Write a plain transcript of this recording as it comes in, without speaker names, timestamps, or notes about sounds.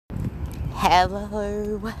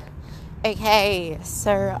Hello. Okay,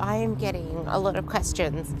 so I am getting a lot of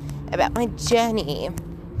questions about my journey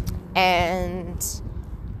and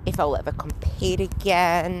if I'll ever compete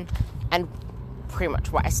again and pretty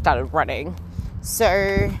much why I started running.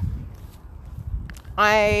 So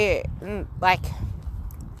the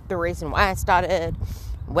reason why I started,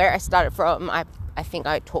 where I started from, I think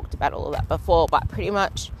I talked about all of that before, but pretty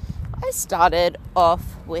much I started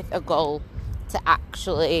off with a goal to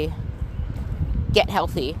actually get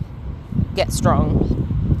healthy, get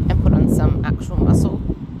strong, and put on some actual muscle.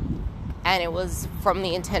 And it was from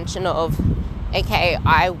the intention of, okay,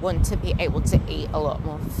 I want to be able to eat a lot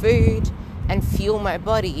more food and fuel my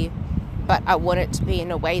body, but I want it to be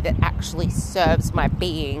in a way that actually serves my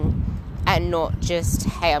being and not just,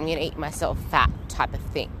 hey, I'm going to eat myself fat type of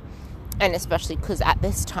thing. And especially because at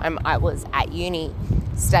this time I was at uni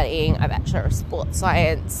studying a Bachelor of Sports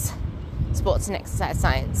and Exercise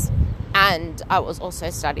Science. And I was also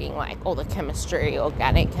studying all the chemistry,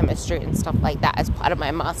 organic chemistry and stuff like that as part of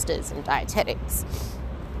my master's in dietetics.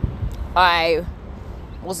 I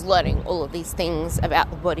was learning all of these things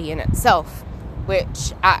about the body in itself,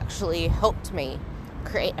 which actually helped me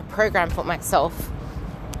create a program for myself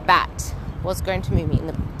that was going to move me in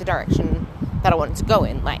the direction that I wanted to go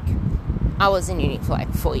in. I was in uni for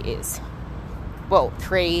 4 years. Well,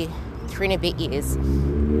 three and a bit years.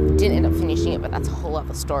 Didn't end up finishing it, but that's a whole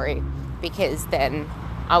other story, because then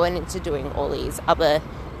I went into doing all these other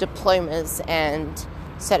diplomas and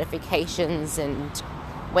certifications and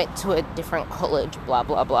went to a different college, blah,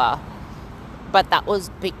 blah, blah. But that was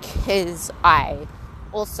because I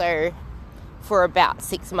also, for about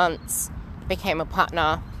 6 months, became a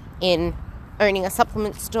partner in owning a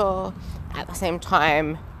supplement store. At the same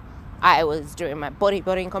time, I was doing my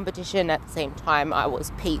bodybuilding competition. At the same time, I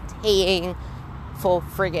was PTing for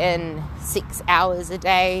friggin' 6 hours a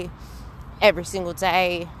day, every single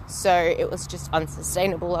day. So it was just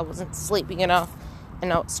unsustainable. I wasn't sleeping enough,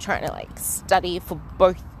 and I was trying to study for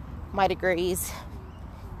both my degrees.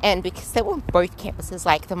 And because they were on both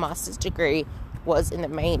campuses, the master's degree was in the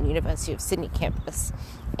main University of Sydney campus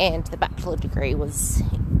and the bachelor degree was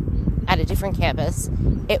at a different campus,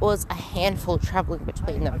 it was a handful traveling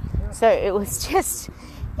between them. So it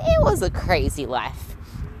was a crazy life.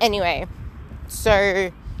 Anyway,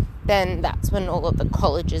 so then that's when all of the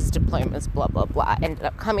colleges, diplomas, blah, blah, blah, ended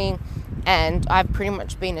up coming. And I've pretty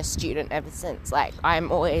much been a student ever since.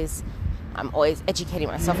 I'm always educating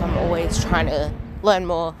myself. I'm always trying to learn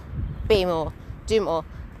more, be more, do more.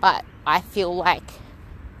 But I feel like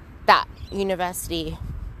that university,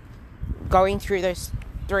 going through those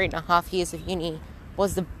 3.5 years of uni,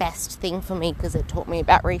 was the best thing for me, because it taught me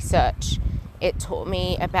about research. It taught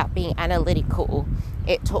me about being analytical.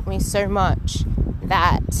 It taught me so much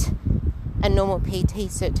that a normal PT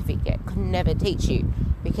certificate could never teach you.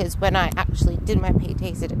 Because when I actually did my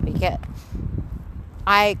PT certificate,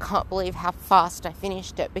 I can't believe how fast I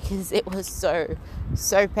finished it, because it was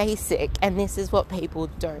so basic. And this is what people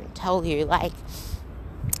don't tell you.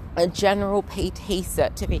 A general PT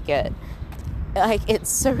certificate, it's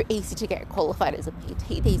so easy to get qualified as a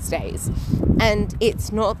PT these days. And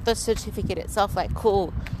it's not the certificate itself,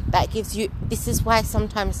 cool, that gives you, this is why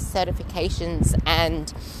sometimes certifications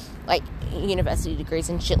and university degrees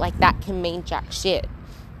and shit like that can mean jack shit.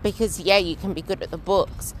 Because yeah, you can be good at the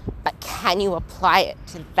books, but can you apply it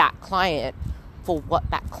to that client for what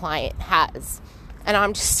that client has? And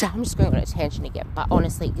I'm just going on a tangent again, but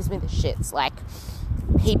honestly, it gives me the shits.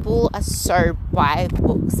 People are so by the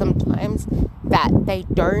book sometimes that they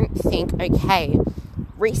don't think, okay,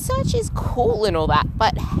 research is cool and all that,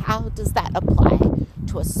 but how does that apply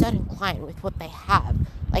to a certain client with what they have?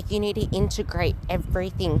 You need to integrate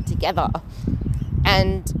everything together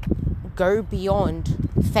and go beyond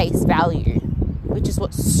face value, which is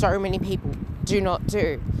what so many people do not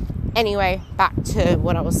do. Anyway, back to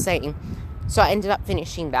what I was saying. So I ended up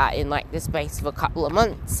finishing that in the space of a couple of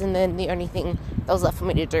months, and then the only thing that was left for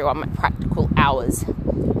me to do on my practical hours.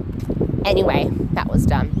 Anyway, that was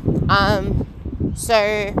done. So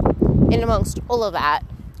in amongst all of that,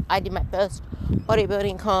 I did my first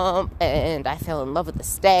bodybuilding comp, and I fell in love with the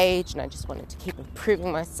stage, and I just wanted to keep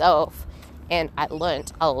improving myself, and I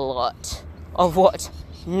learnt a lot of what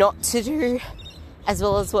not to do as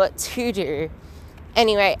well as what to do.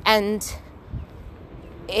 Anyway, and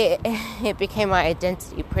it became my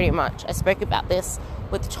identity pretty much. I spoke about this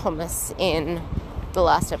with Thomas in the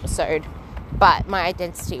last episode, but my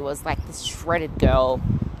identity was this shredded girl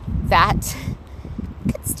that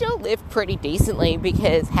could still live pretty decently,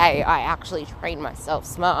 because hey, I actually trained myself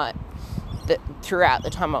smart throughout the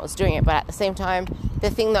time I was doing it. But at the same time, the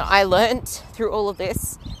thing that I learned through all of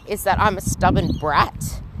this is that I'm a stubborn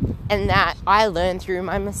brat and that I learn through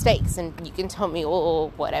my mistakes, and you can tell me all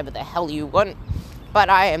whatever the hell you want, but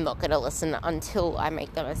I am not going to listen until I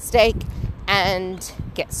make the mistake and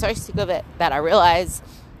get so sick of it that I realize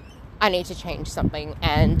I need to change something.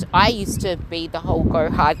 And I used to be the whole go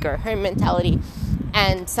hard, go home mentality,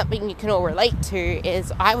 and something you can all relate to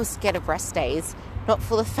is I was scared of rest days, not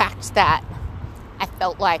for the fact that I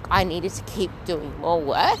felt like I needed to keep doing more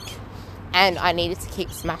work and I needed to keep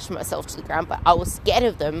smashing myself to the ground, but I was scared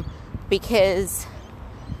of them because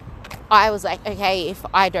I was like, okay, if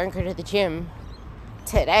I don't go to the gym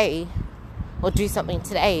today or do something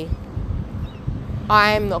today,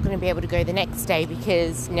 I'm not going to be able to go the next day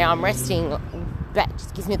because now I'm resting. That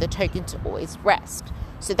just gives me the token to always rest.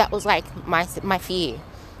 So that was like my fear,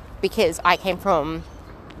 because I came from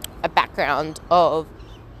a background of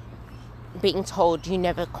being told you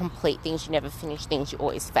never complete things, you never finish things, you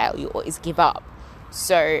always fail, you always give up.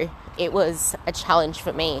 So it was a challenge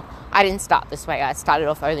for me. I didn't start this way. I started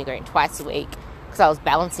off only going twice a week because I was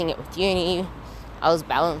balancing it with uni, I was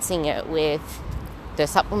balancing it with the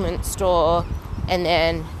supplement store, and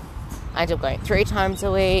then I ended up going 3 times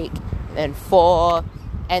a week, then 4,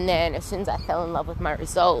 and then as soon as I fell in love with my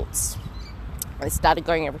results, I started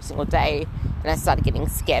going every single day, and I started getting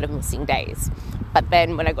scared of missing days. But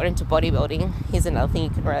then when I got into bodybuilding, here's another thing you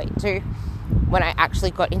can relate to. When I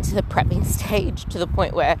actually got into the prepping stage to the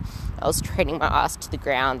point where I was training my ass to the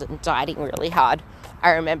ground and dieting really hard,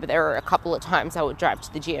 I remember there were a couple of times I would drive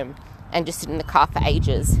to the gym and just sit in the car for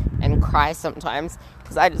ages and cry sometimes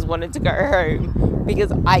because I just wanted to go home,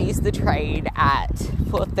 because I used to train at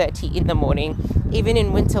 4:30 in the morning, even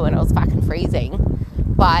in winter when I was fucking freezing.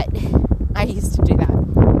 But I used to do that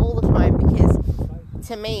all the time because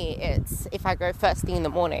to me, it's if I go first thing in the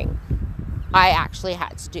morning, I actually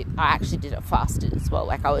did it fasted as well.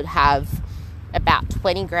 Like I would have about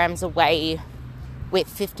 20 grams of whey with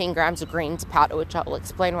 15 grams of greens powder, which I will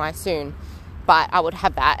explain why soon. But I would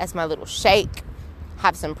have that as my little shake,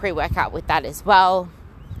 have some pre-workout with that as well,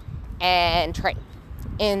 and train.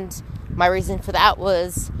 And my reason for that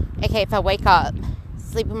was, okay, if I wake up,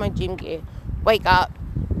 sleep in my gym gear, wake up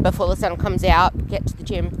before the sun comes out, get to the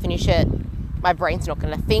gym, finish it, my brain's not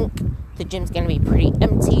going to think, the gym's going to be pretty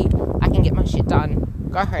empty, I can get my shit done,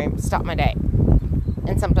 go home, start my day.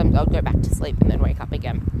 And sometimes I'll go back to sleep and then wake up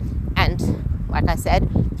again. And like I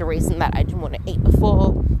said, the reason that I didn't want to eat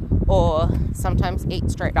before, or sometimes eat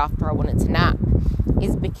straight after I wanted to nap,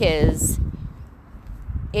 is because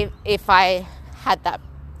if I had that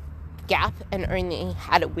gap and only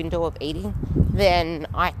had a window of eating, then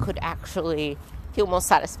I could actually feel more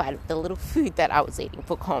satisfied with the little food that I was eating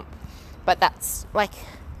for comp. But that's like,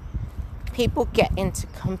 people get into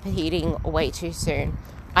competing way too soon.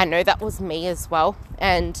 I know that was me as well,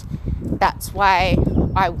 and that's why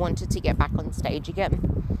I wanted to get back on stage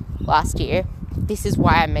again last year. This is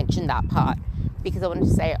why I mentioned that part, because I wanted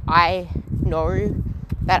to say I know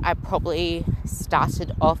that I probably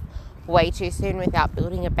started off way too soon without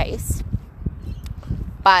building a base,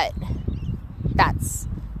 but that's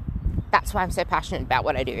why I'm so passionate about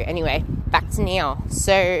what I do. Anyway, back to now.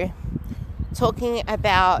 So talking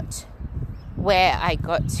about where I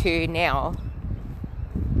got to now,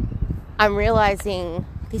 I'm realizing,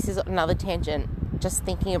 this is another tangent, just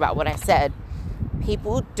thinking about what I said,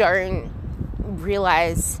 people don't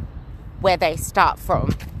realize where they start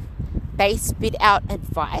from. They spit out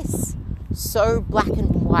advice so black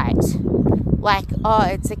and white, like, oh,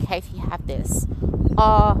 it's okay if you have this,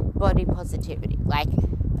 oh, body positivity. Like,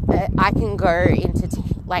 I can go into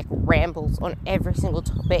rambles on every single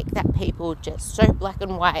topic that people just so black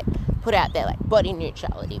and white put out there, like body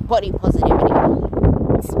neutrality, body positivity,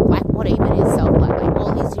 it's like what even is self-love, like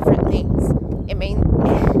all these different things. I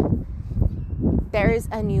mean, there is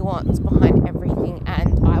a nuance behind everything,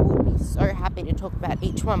 and I will be so happy to talk about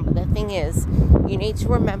each one. But the thing is, you need to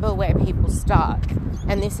remember where people start,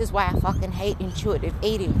 and this is why I fucking hate intuitive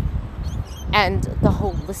eating and the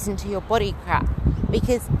whole listen to your body crap.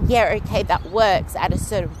 Because, yeah, okay, that works at a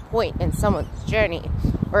certain point in someone's journey,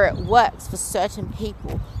 or it works for certain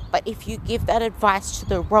people, but if you give that advice to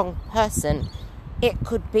the wrong person, it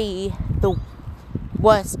could be the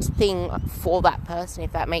worst thing for that person,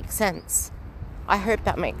 if that makes sense. I hope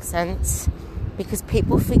that makes sense, because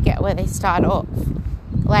people forget where they start off.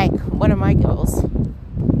 Like, one of my girls,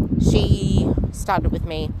 she started with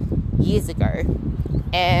me years ago,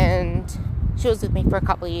 and she was with me for a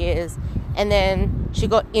couple of years, and then she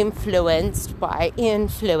got influenced by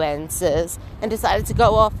influencers and decided to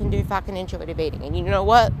go off and do fucking intuitive eating. And you know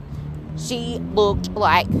what? She looked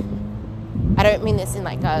like, I don't mean this in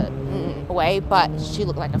like a way, but she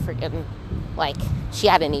looked like a freaking Like, she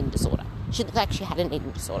had an eating disorder. She looked like she had an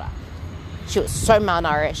eating disorder. She was so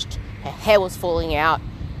malnourished. Her hair was falling out.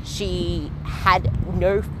 She had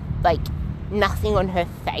nothing on her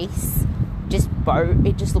face. Just bone.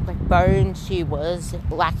 It just looked like bone. She was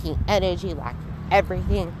lacking energy, lacking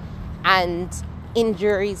everything. And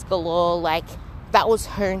injuries galore. Like, that was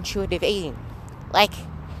her intuitive eating. Like,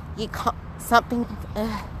 you can't... Something...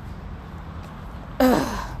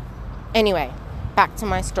 Anyway, back to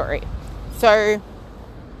my story. So,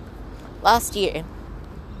 last year...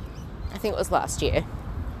 I think it was last year,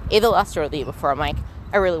 either last year or the year before, I'm like,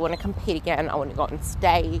 I really want to compete again. I want to go on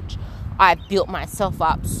stage. I built myself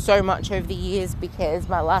up so much over the years because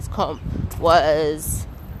my last comp was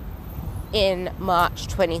in March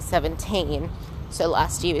 2017. So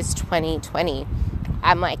last year was 2020.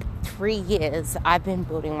 I'm like, 3 years I've been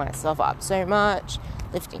building myself up so much,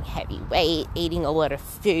 lifting heavy weight, eating a lot of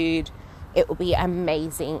food. It will be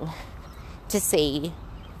amazing to see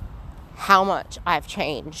how much I've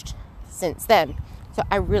changed since then. So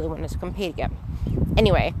I really wanted to compete again.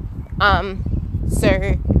 Anyway,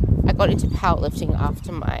 so I got into powerlifting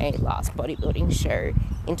after my last bodybuilding show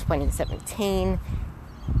in 2017.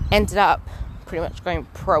 Ended up pretty much going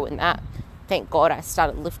pro in that. Thank God I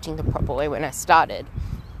started lifting the proper way when I started.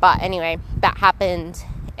 But anyway, that happened,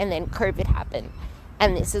 and then COVID happened.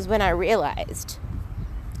 And this is when I realized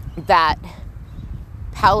that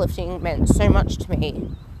powerlifting meant so much to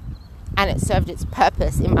me, and it served its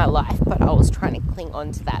purpose in my life, but I was trying to cling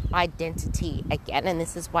on to that identity again. And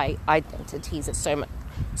this is why identities are so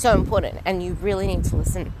important. And you really need to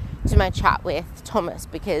listen to my chat with Thomas,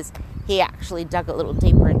 because he actually dug a little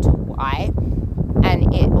deeper into why,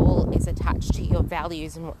 and it all is attached to your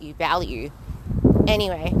values and what you value.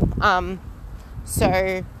 Anyway,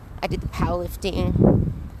 so I did the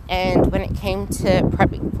powerlifting, and when it came to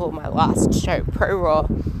prepping for my last show, Pro Raw,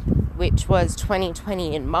 which was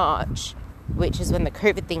 2020 in March, which is when the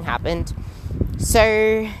COVID thing happened.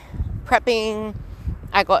 So prepping,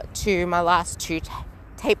 I got to my last 2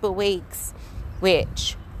 taper weeks,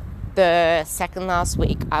 which the second last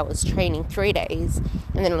week I was training 3 days,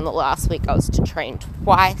 and then on the last week I was to train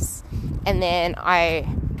twice, and then I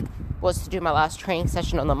was to do my last training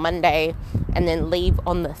session on the Monday, and then leave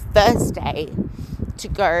on the Thursday to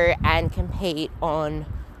go and compete on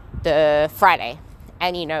the Friday.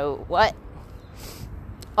 And you know what?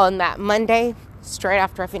 On that Monday, straight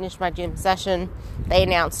after I finished my gym session, they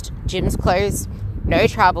announced gyms closed, no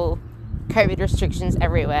travel, COVID restrictions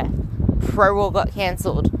everywhere. Pro Raw got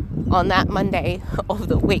cancelled on that Monday of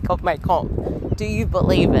the week of my comp. Do you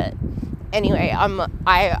believe it? Anyway,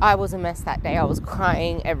 I was a mess that day. I was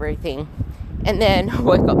crying, everything. And then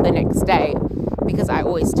woke up the next day, because I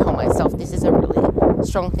always tell myself, this is a really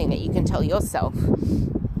strong thing that you can tell yourself.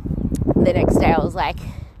 The next day I was like,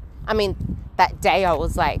 that day I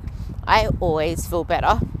was like, I always feel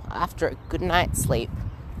better after a good night's sleep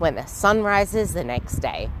when the sun rises the next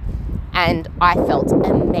day. And I felt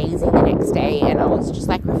amazing the next day, and I was just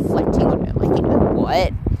like reflecting on it, like, you know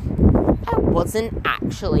what? I wasn't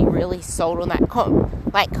actually really sold on that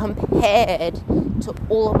comp. Like, compared to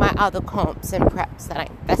all of my other comps and preps that I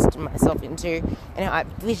invested myself into, and I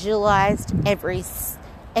visualized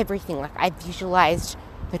everything. Like, I visualized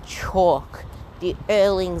the chalk, the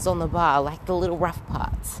earlings on the bar, like the little rough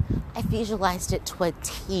parts. I visualized it to a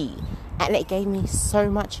T, and it gave me so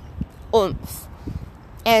much oomph.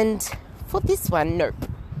 And for this one, nope.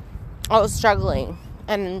 I was struggling,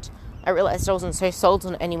 and I realized I wasn't so sold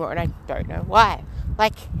on it anymore, and I don't know why.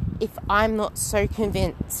 Like, if I'm not so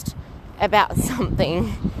convinced about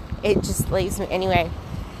something, it just leaves me anyway.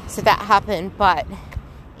 So that happened, but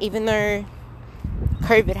even though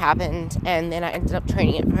COVID happened, and then I ended up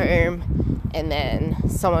training at home, and then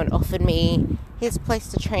someone offered me his place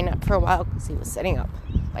to train at for a while, because he was setting up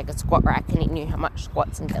like a squat rack, and he knew how much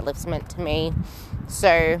squats and deadlifts meant to me.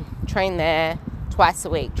 So trained there twice a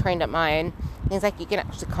week, trained at mine. He's like, you can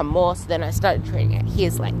actually come more. So then I started training at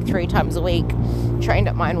his like 3 times a week, trained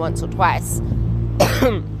at mine once or twice.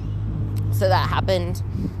 So that happened,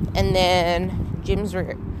 and then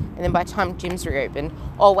and then by the time gyms reopened,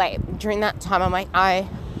 during that time I'm like, I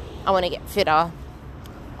want to get fitter.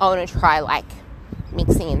 I want to try like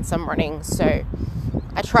mixing in some running. So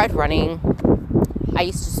I tried running. I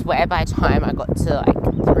used to swear by the time I got to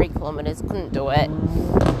like 3 kilometers, couldn't do it.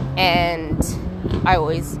 And I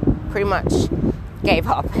always pretty much gave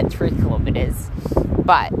up at 3 kilometers.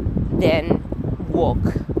 But then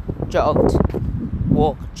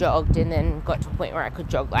jogged, and then got to a point where I could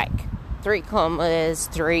jog like 3 kilometers,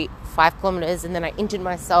 5 kilometers, and then I injured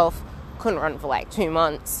myself, couldn't run for like 2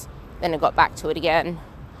 months. Then I got back to it again,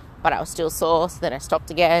 but I was still sore, so then I stopped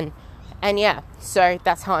again. And yeah, so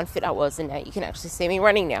that's how unfit I was, and now you can actually see me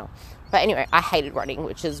running now. But anyway, I hated running,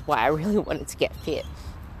 which is why I really wanted to get fit,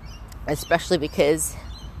 especially because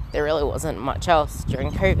there really wasn't much else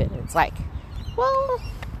during COVID. It's like, well,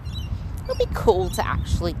 it'll be cool to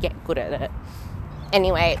actually get good at it.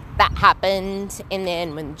 Anyway, that happened, and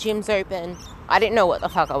then when the gym's open, I didn't know what the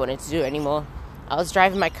fuck I wanted to do anymore. I was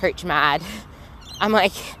driving my coach mad. I'm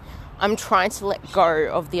like, I'm trying to let go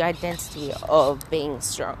of the identity of being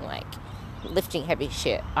strong, like lifting heavy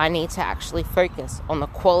shit. I need to actually focus on the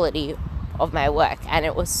quality of my work, and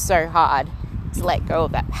it was so hard to let go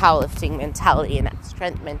of that powerlifting mentality and that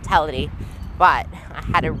strength mentality. But I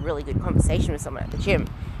had a really good conversation with someone at the gym,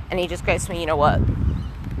 and he just goes to me, you know what?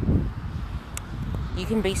 You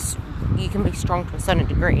can be strong to a certain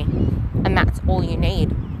degree, and that's all you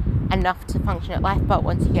need, enough to function at life. But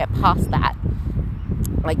once you get past that,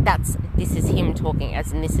 like this is him talking,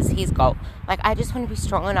 as in this is his goal. Like, I just want to be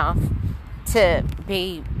strong enough to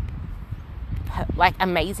be like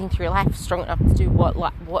amazing through life, strong enough to do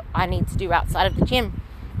what I need to do outside of the gym.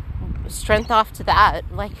 Strength after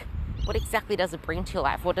that, like, what exactly does it bring to your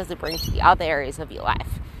life? What does it bring to the other areas of your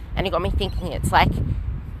life? And it got me thinking. It's like,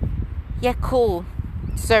 yeah, cool.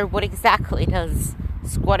 So what exactly does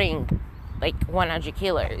squatting like 100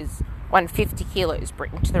 kilos, 150 kilos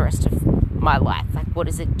bring to the rest of my life? Like, what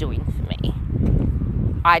is it doing for me?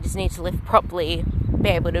 I just need to lift properly, be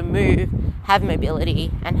able to move, have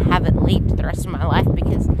mobility, and have it lead to the rest of my life.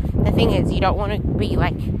 Because the thing is, you don't want to be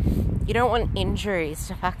like, you don't want injuries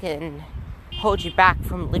to fucking hold you back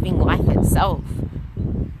from living life itself.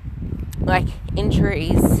 Like,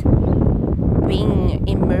 injuries, being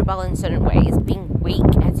immobile in certain ways, being weak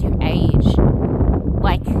as you age,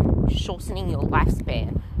 like shortening your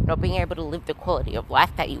lifespan, not being able to live the quality of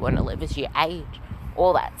life that you want to live as you age,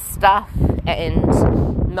 all that stuff,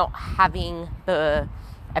 and not having the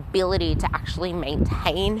ability to actually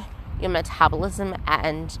maintain your metabolism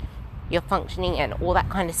and your functioning and all that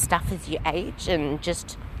kind of stuff as you age, and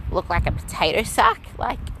just look like a potato sack.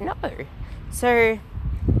 Like, no. So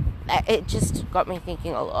it just got me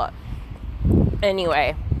thinking a lot.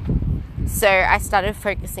 Anyway, so I started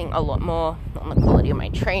focusing a lot more on the quality of my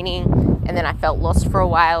training, and then I felt lost for a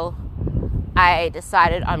while. I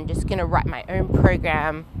decided I'm just going to write my own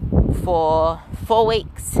program for 4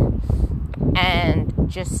 weeks and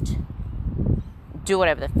just do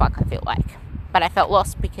whatever the fuck I feel like. But I felt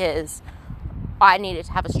lost because I needed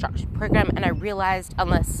to have a structured program, and I realized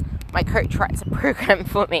unless my coach writes a program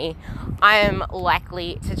for me, I am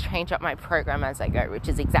likely to change up my program as I go, which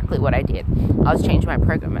is exactly what I did. I was changing my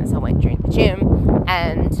program as I went during the gym,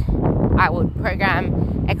 and I would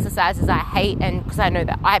program exercises I hate, and because I know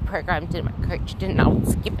that I programmed it, my coach didn't, I would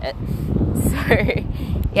skip it. So,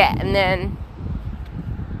 yeah, and then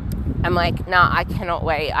I'm like, nah, I cannot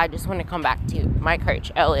wait. I just want to come back to my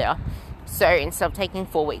coach earlier. So instead of taking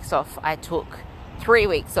 4 weeks off, I took 3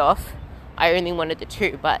 weeks off. I only wanted the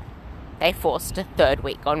 2, but they forced a 3rd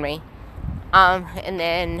week on me. And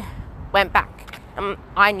then went back.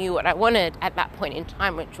 I knew what I wanted at that point in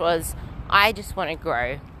time, which was, I just want to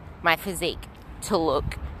grow my physique to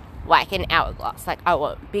look like an hourglass. Like, I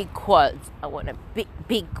want big quads, I want a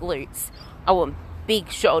big glutes, I want big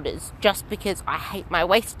shoulders, just because I hate my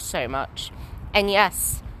waist so much. And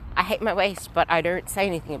yes, I hate my waist, but I don't say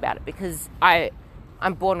anything about it because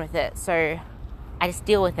I'm born with it. So I just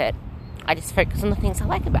deal with it. I just focus on the things I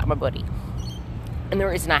like about my body. And the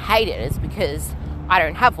reason I hate it is because I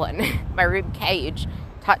don't have one. My rib cage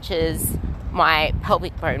touches my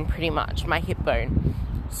pelvic bone pretty much, my hip bone.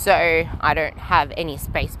 So I don't have any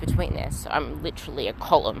space between there. So I'm literally a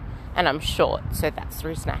column, and I'm short. So that's the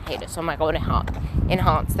reason I hate it. So I'm like, I want to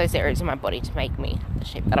enhance those areas of my body to make me the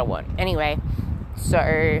shape that I want. Anyway,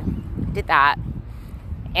 so did that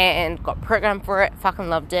and got programmed for it. Fucking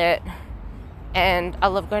loved it. And I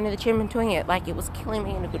love going to the gym and doing it. Like, it was killing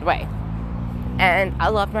me in a good way. And I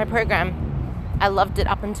loved my program. I loved it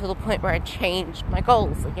up until the point where I changed my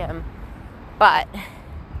goals again. But,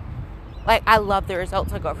 like, I love the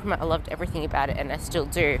results I got from it. I loved everything about it, and I still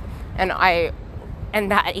do. And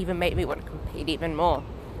that even made me want to compete even more.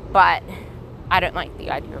 But I don't like the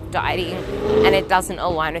idea of dieting, and it doesn't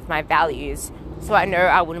align with my values. So I know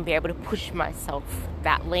I wouldn't be able to push myself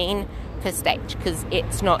that lean for stage, because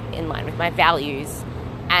it's not in line with my values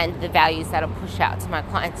and the values that I'll push out to my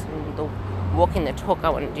clients and the walking the talk I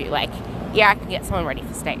want to do. Like, yeah, I can get someone ready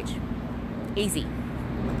for stage. Easy.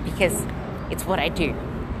 Because it's what I do.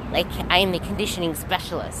 Like, I am the conditioning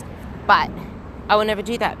specialist. But I will never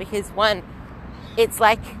do that because, one, it's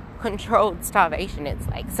like controlled starvation. It's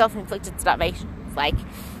like self-inflicted starvation. It's like,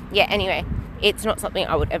 yeah, anyway, it's not something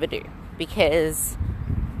I would ever do because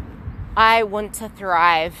I want to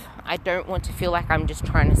thrive. I don't want to feel like I'm just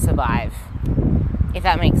trying to survive, if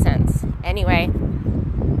that makes sense. Anyway,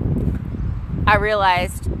 I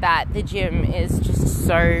realized that the gym is just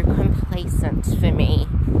so complacent for me,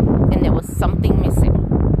 and there was something missing.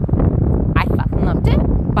 I fucking loved it,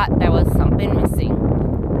 but there was something missing.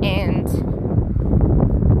 And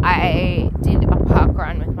I did a park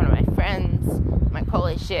run with one of my friends. I'm like,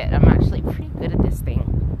 holy shit, I'm actually pretty good at this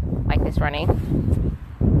thing, like this running.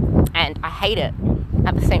 And I hate it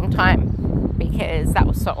at the same time because that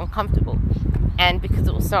was so uncomfortable. And because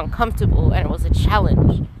it was so uncomfortable and it was a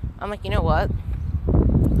challenge, I'm like, you know what?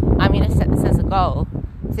 I'm going to set this as a goal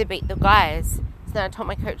to beat the guys. So then I told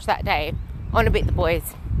my coach that day, I want to beat the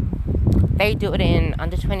boys. They do it in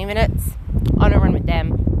under 20 minutes. I want to run with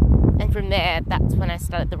them. And from there, that's when I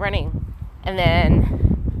started the running. And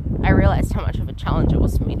then I realized how much of a challenge it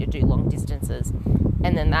was for me to do long distances.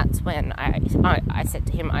 And then that's when I said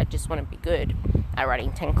to him, I just want to be good at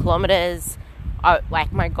running 10 kilometers.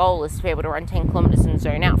 Like, my goal is to be able to run 10 kilometers and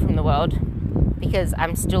zone out from the world, because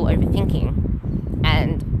I'm still overthinking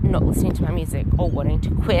and not listening to my music or wanting to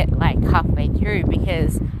quit like halfway through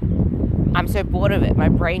because I'm so bored of it. My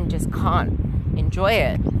brain just can't enjoy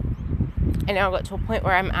it. And now I got to a point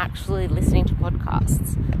where I'm actually listening to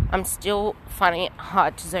podcasts. I'm still finding it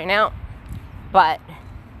hard to zone out, but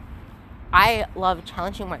I love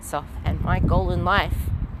challenging myself, and my goal in life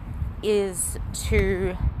is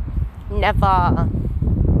to never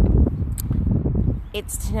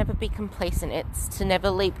be complacent. It's to never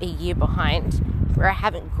leap a year behind where I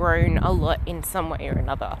haven't grown a lot in some way or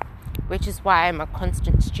another, which is why I'm a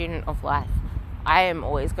constant student of life. I am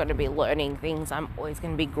always going to be learning things. I'm always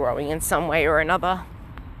going to be growing in some way or another.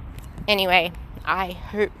 Anyway, I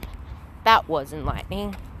hope that was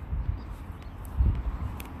enlightening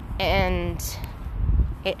and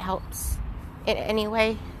it helps in any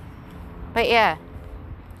way. But yeah,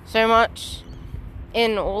 so much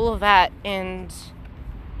in all of that, and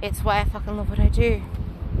it's why I fucking love what I do.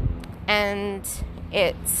 And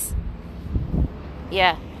it's,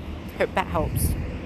 yeah, hope that helps.